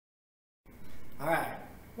All right,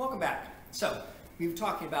 welcome back. So we were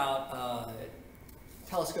talking about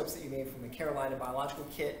telescopes that you made from the Carolina Biological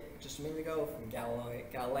Kit just a minute ago from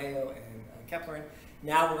Galileo and Kepler.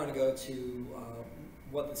 Now we're going to go to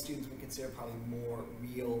what the students would consider probably more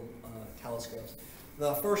real telescopes.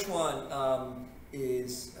 The first one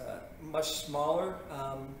is much smaller,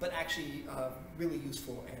 but actually really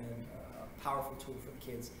useful and powerful tool for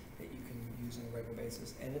the kids that you can use on a regular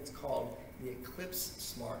basis, and it's called the Eclipse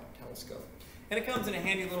Smart Telescope. And it comes in a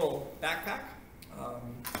handy little backpack,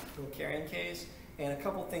 little carrying case, and a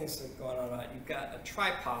couple things that are going on about it. You've got a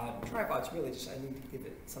tripod. Tripod's really just, I need to give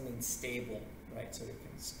it something stable, right, so it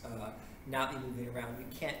can not be moving around. You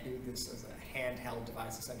can't do this as a handheld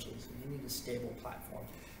device, essentially, so you need a stable platform.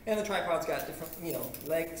 And the tripod's got different,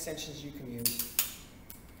 leg extensions you can use.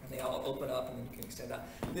 And they all open up and then you can extend out.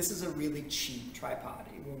 This is a really cheap tripod.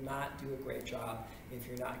 It will not do a great job if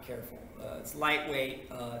you're not careful. It's lightweight,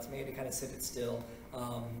 it's made to kind of sit it still.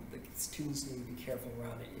 The students need to be careful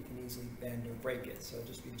around it. You can easily bend or break it, so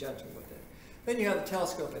just be gentle with it. Then you have the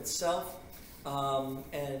telescope itself, and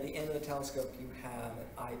at the end of the telescope you have an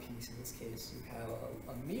eyepiece. In this case, you have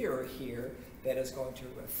a mirror here that is going to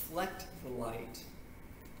reflect the light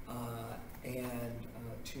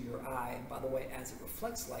to your eye. And by the way, as it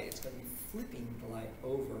reflects light, it's going to be flipping the light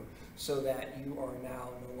over so that you are now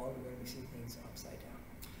no longer going to be seeing things upside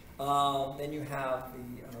down. Then you have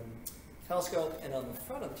the telescope, and on the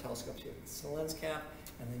front of the telescope you have the lens cap,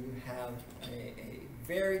 and then you have a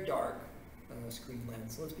very dark screen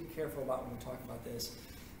lens. So let's be careful about when we talk about this.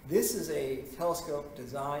 This is a telescope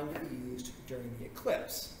designed to be used during the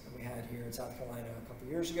eclipse that we had here in South Carolina a couple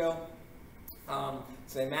years ago.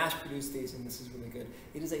 So they mass-produced these, and this is really good.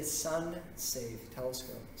 It is a sun-safe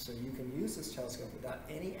telescope, so you can use this telescope without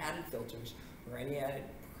any added filters or any added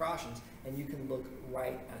precautions, and you can look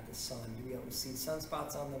right at the sun. You'll be able to see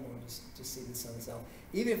sunspots on them, or just see the sun itself.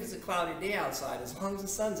 Even if it's a cloudy day outside, as long as the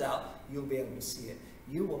sun's out, you'll be able to see it.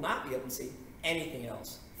 You will not be able to see anything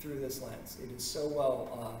else through this lens. It is so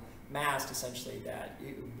well masked, essentially, that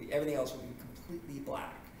everything else will be completely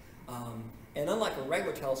black. And unlike a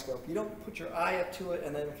regular telescope, you don't put your eye up to it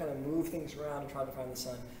and then kind of move things around and try to find the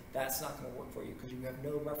sun. That's not going to work for you because you have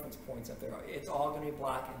no reference points up there. It's all going to be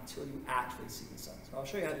black until you actually see the sun. So I'll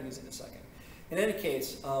show you how to use it in a second. In any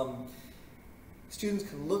case, students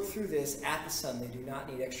can look through this at the sun. They do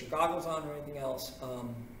not need extra goggles on or anything else.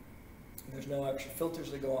 There's no extra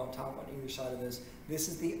filters that go on top on either side of this. This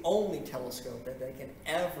is the only telescope that they can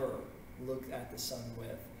ever look at the sun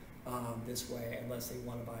with. This way, unless they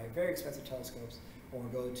want to buy very expensive telescopes or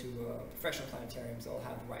go to professional planetariums. They'll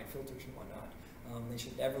have the right filters and whatnot. They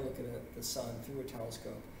should never look at the sun through a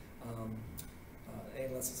telescope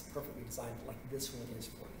unless it's perfectly designed like this one is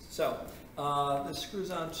for this. So this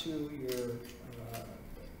screws onto your,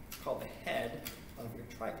 called the head of your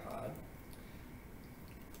tripod.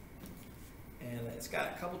 And it's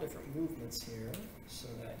got a couple different movements here so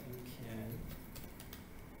that you can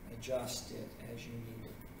adjust it as you need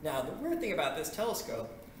it. Now, the weird thing about this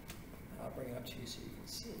telescope, I'll bring it up to you so you can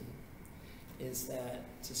see, is that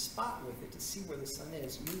to spot with it, to see where the sun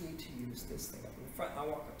is, you need to use this thing up in the front. I'll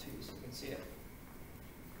walk up to you so you can see it.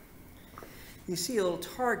 You see a little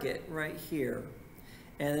target right here,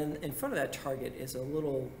 and then in front of that target is a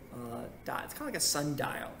little dot. It's kind of like a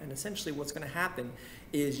sundial, and essentially what's going to happen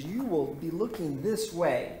is you will be looking this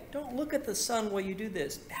way. Don't look at the sun while you do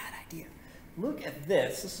this. Bad idea. Look at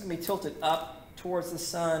this. This is going to be tilted up towards the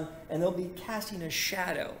sun, and they'll be casting a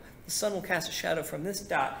shadow. The sun will cast a shadow from this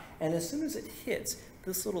dot, and as soon as it hits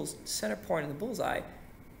this little center point in the bullseye,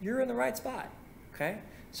 you're in the right spot, okay?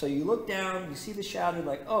 So you look down, you see the shadow,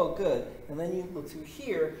 like, oh, good, and then you look through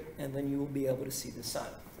here, and then you will be able to see the sun,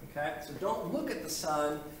 okay? So don't look at the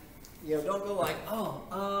sun, don't go like,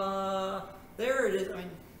 oh, there it is. I mean,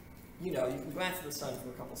 you can glance at the sun for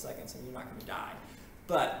a couple seconds, and you're not going to die.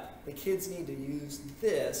 But the kids need to use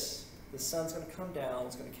this. The sun's going to come down,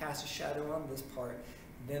 it's going to cast a shadow on this part,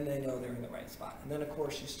 then they know they're in the right spot. And then, of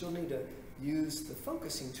course, you still need to use the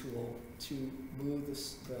focusing tool to move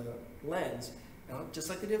the lens, just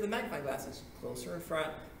like they did with the magnifying glasses, closer in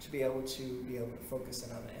front to be able to focus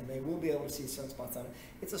in on it. And they will be able to see sunspots on it.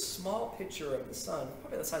 It's a small picture of the sun,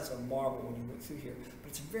 probably the size of a marble when you look through here, but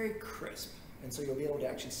it's very crisp. And so you'll be able to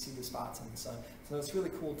actually see the spots on the sun. So it's a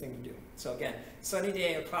really cool thing to do. So again, sunny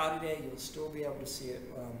day or cloudy day, you'll still be able to see it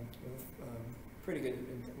with pretty good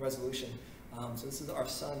resolution. So this is our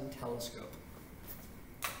sun telescope.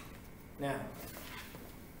 Now,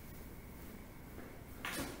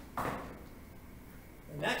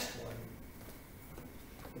 the next one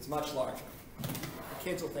is much larger. The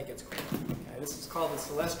kids will think it's cool. Okay, this is called the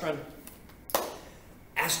Celestron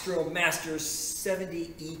AstroMaster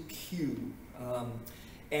 70EQ.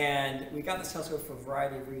 And we got this telescope for a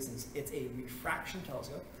variety of reasons. It's a refraction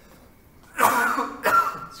telescope,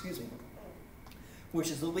 excuse me,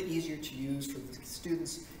 which is a little bit easier to use for the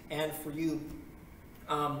students and for you.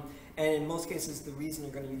 And in most cases, the reason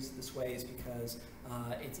you're going to use it this way is because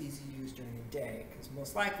it's easy to use during the day, because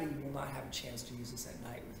most likely you will not have a chance to use this at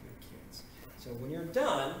night with your kids. So when you're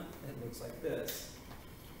done, it looks like this.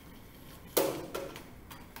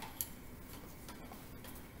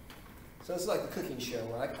 So this is like the cooking show.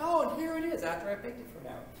 We're like, oh, and here it is after I baked it for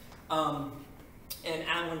an hour. And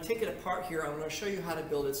I'm going to take it apart here. I'm going to show you how to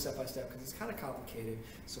build it step by step because it's kind of complicated.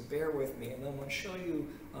 So bear with me. And then I'm going to show you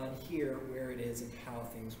on here where it is and how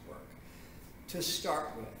things work. To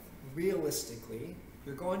start with, realistically,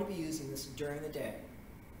 you're going to be using this during the day.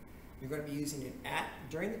 You're going to be using it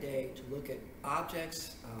during the day to look at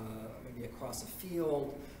objects, maybe across a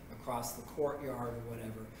field, across the courtyard or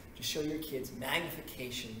whatever, to show your kids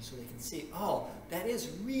magnification so they can see, oh, that is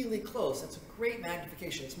really close. That's a great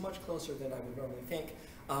magnification. It's much closer than I would normally think.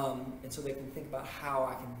 And so they can think about how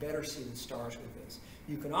I can better see the stars with this.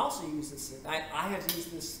 You can also use this at night. I have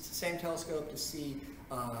used this same telescope to see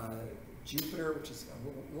Jupiter, which is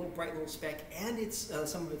a little bright little speck, and it's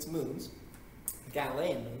some of its moons,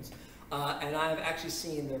 Galilean moons. And I've actually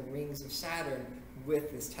seen the rings of Saturn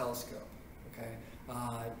with this telescope. Okay.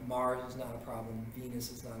 Mars is not a problem.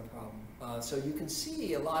 Venus is not a problem. So you can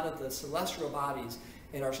see a lot of the celestial bodies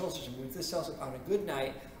in our solar system with this telescope on a good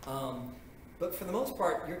night. But for the most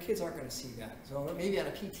part, your kids aren't going to see that. So maybe on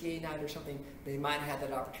a PTA night or something, they might have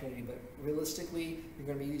that opportunity. But realistically, you're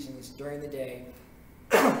going to be using this during the day,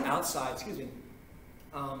 outside, excuse me.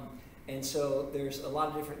 And so there's a lot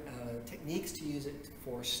of different techniques to use it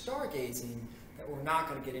for stargazing that we're not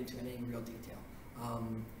going to get into in any real detail.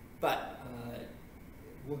 But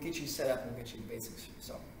we'll get you set up and we'll get you the basics.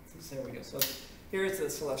 So there we go. So here's the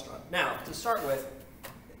celestron. Now, to start with,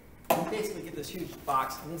 you basically get this huge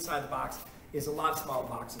box, and inside the box is a lot of small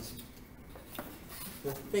boxes.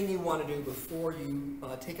 The thing you want to do before you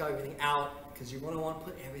take everything out, because you're going to want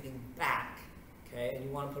to put everything back, okay? And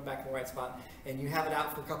you want to put it back in the right spot, and you have it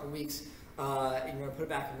out for a couple weeks, and you're going to put it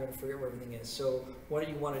back and you're going to forget where everything is. So what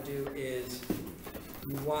you want to do is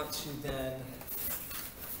you want to then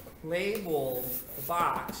label the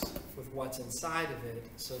box with what's inside of it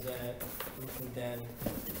so that you can then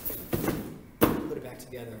put it back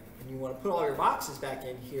together. And you want to put all your boxes back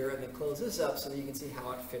in here and then close this up so that you can see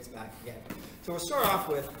how it fits back again. So we'll start off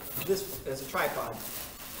with this as a tripod.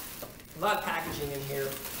 A lot of packaging in here.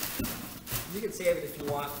 You can save it if you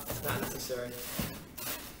want. It's not necessary.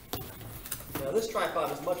 Now this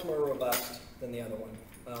tripod is much more robust than the other one.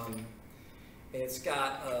 It's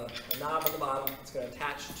got a knob on the bottom. It's going to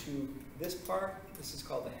attach to this part. This is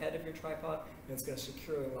called the head of your tripod, and it's going to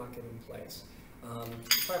securely lock it in place. The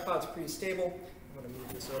tripod's pretty stable. I'm going to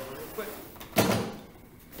move this over real quick.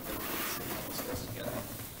 Let's see how this goes together.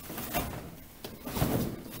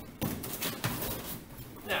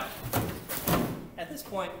 Now, at this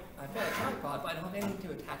point, I've got a tripod, but I don't have anything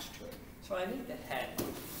to attach to it. So I need the head.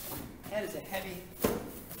 The head is a heavy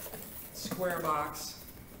square box.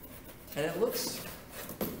 And it looks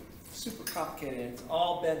super complicated. It's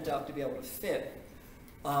all bent up to be able to fit.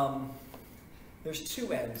 There's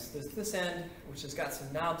two ends. There's this end, which has got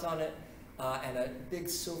some knobs on it, and a big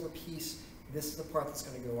silver piece. This is the part that's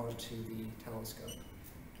going to go onto the telescope.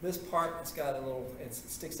 This part, it's got a little, it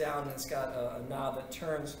sticks down, and it's got a knob that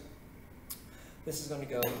turns. This is going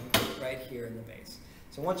to go right here in the base.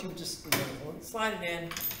 So once you just slide it in,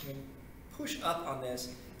 you can push up on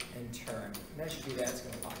this and turn. And as you do that, it's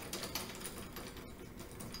going to lock it in.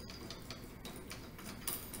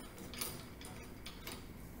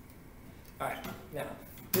 All right, now,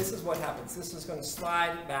 this is what happens. This is going to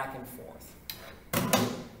slide back and forth.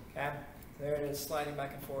 Okay, there it is, sliding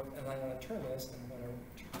back and forth, and I'm going to turn this, and I'm going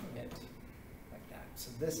to turn it like that. So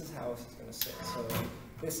this is how it's going to sit. So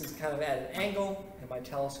this is kind of at an angle, and my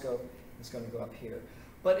telescope is going to go up here.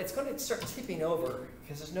 But it's going to start tipping over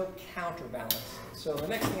because there's no counterbalance. So the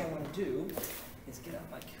next thing I'm going to do is get out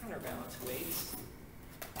my counterbalance weights.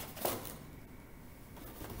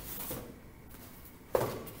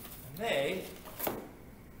 They,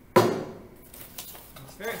 these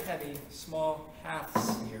very heavy, small half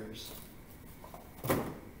spheres. And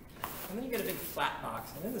then you get a big flat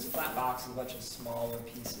box. And in this flat box is a bunch of smaller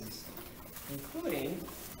pieces, including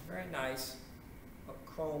a very nice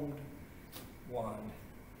chromed wand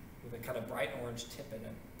with a kind of bright orange tip in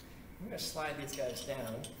it. I'm going to slide these guys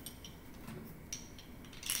down.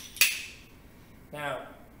 Now,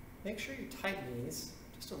 make sure you tighten these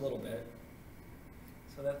just a little bit,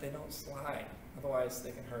 so that they don't slide Otherwise,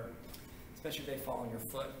 they can hurt, especially if they fall on your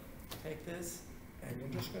foot. Take this, and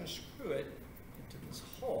you're just going to screw it into this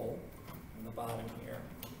hole on the bottom here.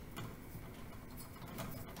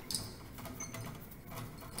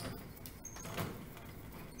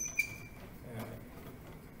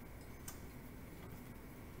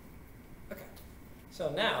 So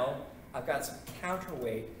now I've got some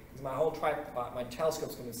counterweight, because my whole tripod, my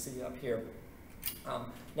telescope's going to see up here. Now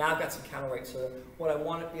I've got some counterweight, so what I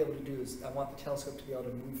want to be able to do is I want the telescope to be able to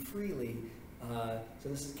move freely. So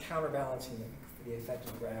this is counterbalancing the effect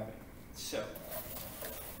of gravity. So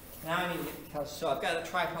now I need to get the telescope. So I've got a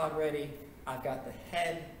tripod ready. I've got the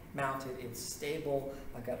head mounted. It's stable.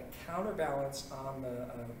 I've got a counterbalance on the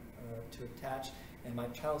to attach, and my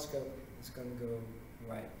telescope is going to go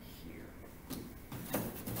right here.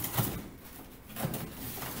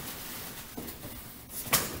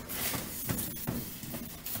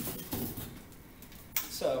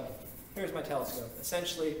 So here's my telescope.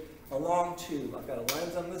 Essentially a long tube. I've got a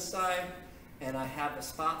lens on this side, and I have a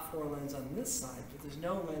spot for a lens on this side, but there's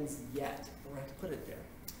no lens yet. We're going to have to put it there.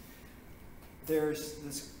 There's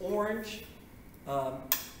this orange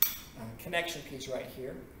connection piece right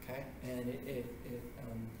here, okay, and it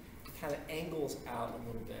kind of angles out a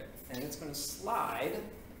little bit, and it's going to slide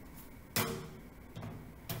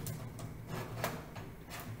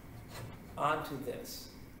onto this,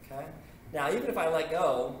 okay? Now, even if I let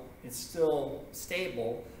go, it's still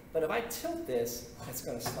stable, but if I tilt this, it's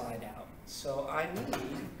going to slide out. So I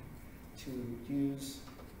need to use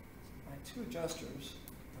my two adjusters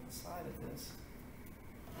on the side of this.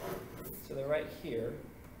 So they're right here.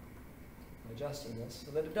 I'm adjusting this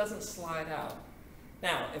so that it doesn't slide out.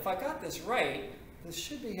 Now, if I got this right, this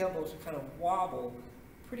should be able to kind of wobble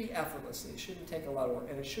pretty effortlessly. It shouldn't take a lot of work,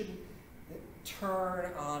 and it shouldn't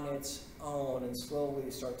turn on its own and slowly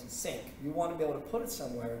start to sink. You want to be able to put it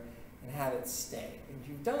somewhere and have it stay. And if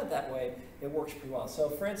you've done it that way, it works pretty well. So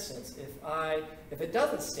for instance, if it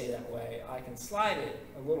doesn't stay that way, I can slide it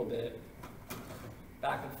a little bit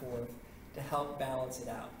back and forth to help balance it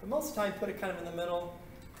out. But most of the time, put it kind of in the middle,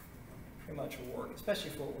 pretty much will work,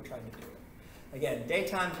 especially for what we're trying to do. Again,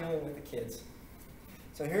 daytime viewing with the kids.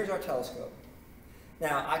 So here's our telescope.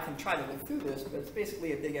 Now, I can try to look through this, but it's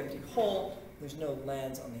basically a big empty hole. There's no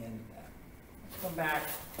lens on the end of that. Come back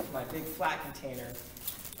to my big flat container.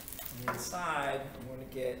 On the inside, I'm going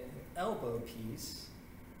to get an elbow piece.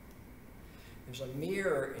 There's a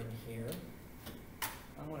mirror in here.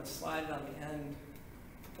 I'm going to slide it on the end.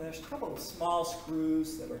 And there's a couple of small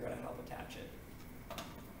screws that are going to help attach it.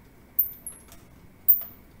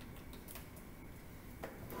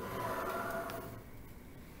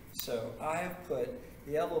 So I have put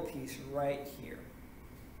the elbow piece right here.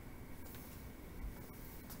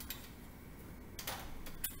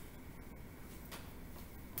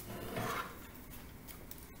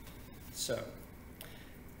 So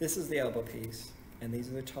this is the elbow piece, and these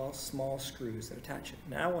are the tall, small screws that attach it.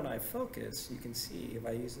 Now when I focus, you can see, if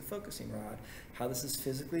I use the focusing rod, how this is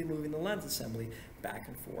physically moving the lens assembly back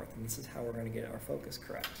and forth, and this is how we're going to get our focus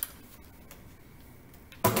correct.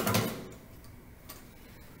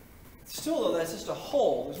 Still though, that's just a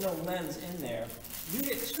hole. There's no lens in there. You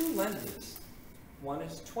get two lenses. One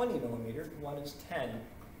is 20 millimeter, one is 10.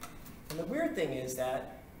 And the weird thing is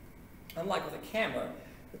that, unlike with a camera,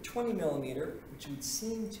 the 20 millimeter, which would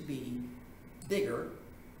seem to be bigger,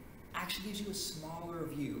 actually gives you a smaller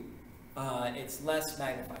view. It's less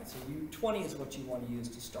magnified. So 20 is what you want to use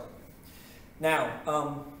to start with. Now,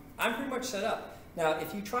 I'm pretty much set up. Now,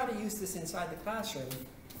 if you try to use this inside the classroom,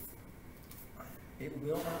 it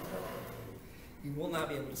will not work. You will not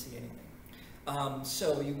be able to see anything.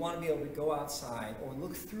 So you want to be able to go outside or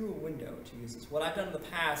look through a window to use this. What I've done in the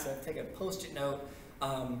past, I've taken a Post-it note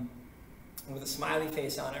with a smiley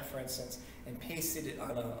face on it, for instance, and pasted it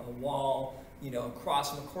on a wall, across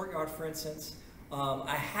from a courtyard, for instance.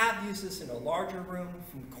 I have used this in a larger room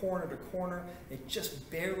from corner to corner. It just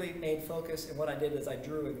barely made focus, and what I did is I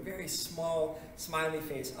drew a very small smiley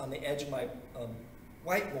face on the edge of my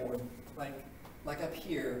whiteboard, like up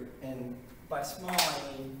here, and by small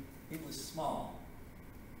I mean it was small.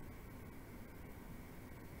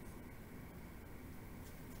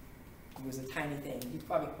 It was a tiny thing. You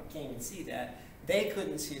probably can't even see that. They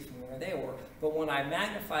couldn't see it from where they were, but when I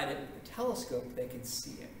magnified it with the telescope, they could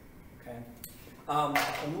see it, okay?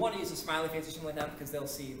 And you want to use a smiley face or something like that because they'll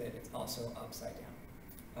see that it's also upside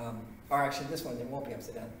down. Or actually, this one, it won't be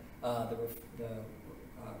upside down. The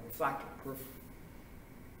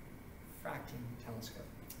refracting telescope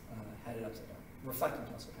had it upside down. Reflecting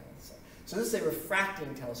telescope had it upside down. So this is a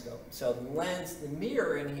refracting telescope. So the lens, the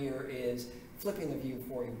mirror in here is flipping the view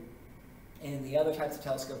for you. And the other types of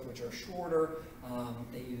telescope, which are shorter,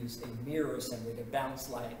 they use a mirror assembly to bounce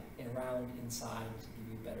light around inside to give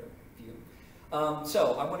you a better view.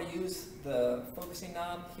 So I want to use the focusing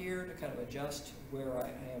knob here to kind of adjust where I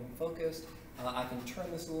am focused. I can turn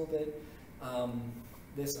this a little bit.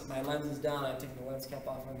 My lens is done. I've taken the lens cap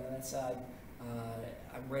off on that side.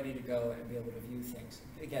 I'm ready to go and be able to view things.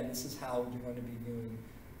 Again, this is how you're going to be viewing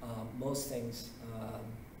most things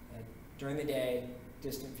during the day,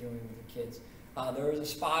 distant viewing with the kids. There is a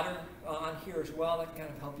spotter on here as well that can kind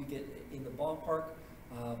of help you get in the ballpark.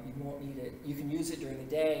 You won't need it. You can use it during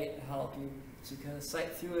the day to help you. So you kind of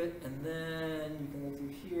sight through it, and then you can look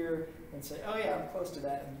through here and say, oh yeah, I'm close to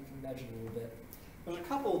that, and you can measure a little bit. There's a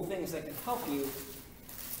couple of things that can help you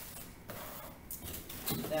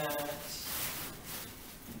that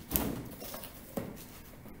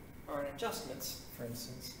are adjustments, for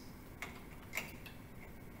instance.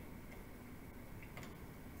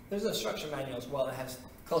 There's an instruction manual as well that has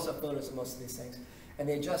close-up photos of most of these things. And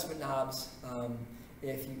the adjustment knobs,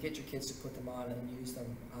 if you get your kids to put them on and use them,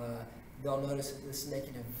 they'll notice that this is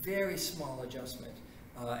making a very small adjustment.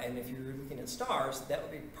 And if you're looking at stars, that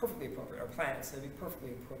would be perfectly appropriate, or planets, that would be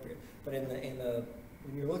perfectly appropriate. But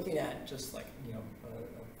when you're looking at just like, you know,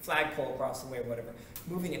 a flagpole across the way or whatever,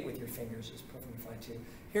 moving it with your fingers is perfectly fine too.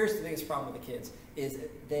 Here's the biggest problem with the kids, is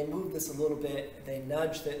they move this a little bit, they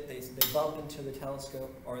nudge it, they bump into the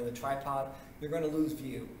telescope or the tripod, they're going to lose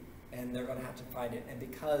view, and they're going to have to find it. And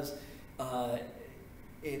because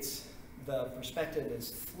the perspective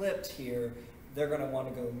is flipped here, they're going to want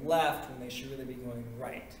to go left when they should really be going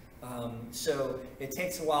right. So it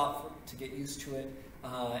takes a while to get used to it.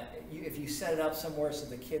 If you set it up somewhere so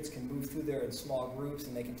the kids can move through there in small groups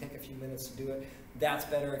and they can take a few minutes to do it, that's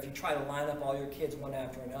better. If you try to line up all your kids one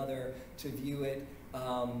after another to view it,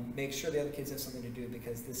 make sure the other kids have something to do,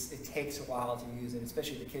 because it takes a while to use it,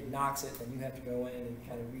 especially if the kid knocks it, then you have to go in and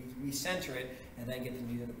kind of recenter it and then get them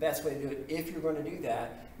to do it. The best way to do it, if you're going to do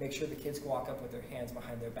that, make sure the kids walk up with their hands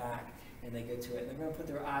behind their back and they get to it. And they're going to put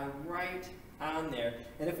their eye right on there.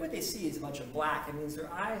 And if what they see is a bunch of black, it means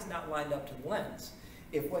their eye is not lined up to the lens.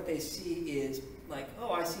 If what they see is like,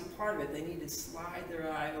 oh, I see part of it, they need to slide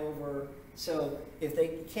their eye over. So if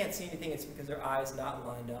they can't see anything, it's because their eye is not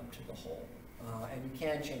lined up to the hole. And you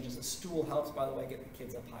can change this. A stool helps, by the way, get the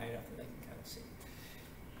kids up high enough that they can kind of see.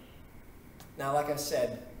 Now, like I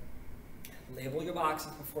said, label your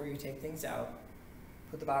boxes before you take things out.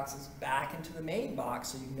 Put the boxes back into the main box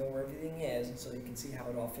so you know where everything is, and so you can see how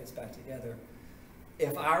it all fits back together.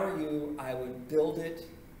 If I were you, I would build it,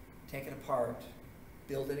 take it apart,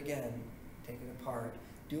 build it again, take it apart.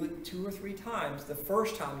 Do it 2 or 3 times the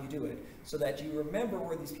first time you do it, so that you remember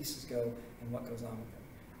where these pieces go and what goes on with them.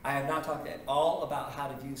 I have not talked at all about how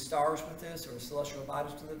to view stars with this or celestial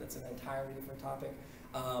bodies with it. That's an entirely different topic.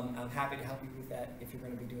 I'm happy to help you with that if you're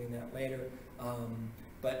going to be doing that later.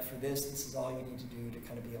 But for this is all you need to do to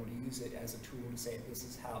kind of be able to use it as a tool to say this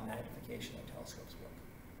is how magnification of telescopes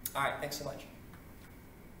work. All right, thanks so much.